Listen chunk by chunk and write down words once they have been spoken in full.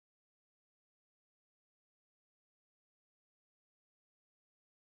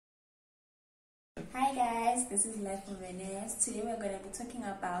Hi guys, this is Life of Venus. Today we're going to be talking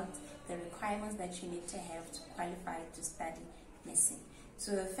about the requirements that you need to have to qualify to study nursing.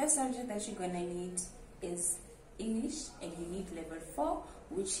 So the first subject that you're going to need is English, and you need level 4,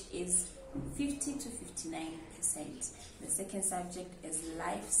 which is 50 to 59%. The second subject is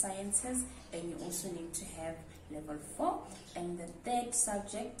life sciences, and you also need to have level 4. And the third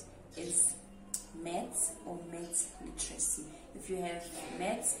subject is maths or maths literacy. If you have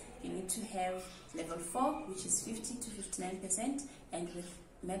maths, you need to have level 4, which is 50 to 59%, and with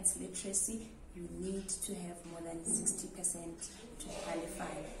maths literacy you need to have more than 60% to qualify.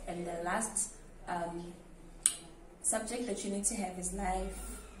 And the last subject that you need to have is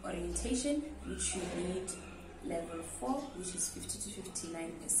life orientation, which you need level 4, which is 50 to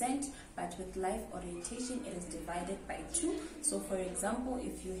 59%, but with life orientation it is divided by 2. So for example,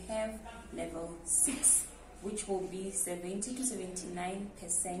 if you have level 6, which will be 70 to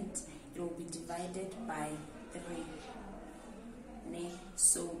 79%, it will be divided by 3.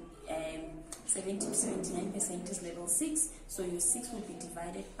 So 70 to 79% is level 6, so your 6 will be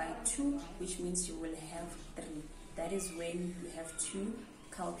divided by 2, which means you will have 3. That is when you have to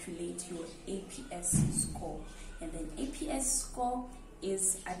calculate your APS score. And then APS score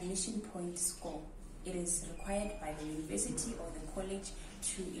is admission point score. It is required by the university or the college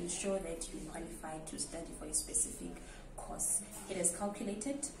to ensure that you qualify to study for a specific course. It is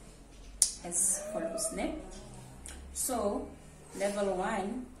calculated as follows. So level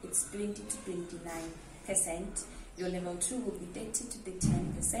 1, it's 20 to 29%. Your level 2 will be 30 to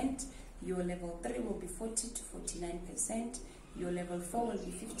 39%. Your level 3 will be 40 to 49%. Your level 4 will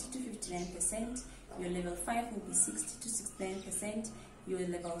be 50 to 59%. Your level 5 will be 60 to 69%. Your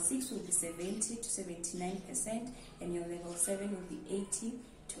level 6 will be 70 to 79%. And your level 7 will be 80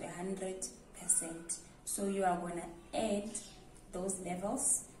 to 100%. So you are going to add those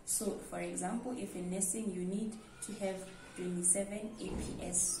levels. So for example, if in nursing you need to have 27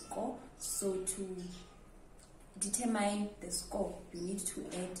 APS score, so to determine the score you need to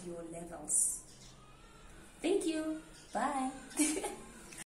add your levels. Thank you. Bye.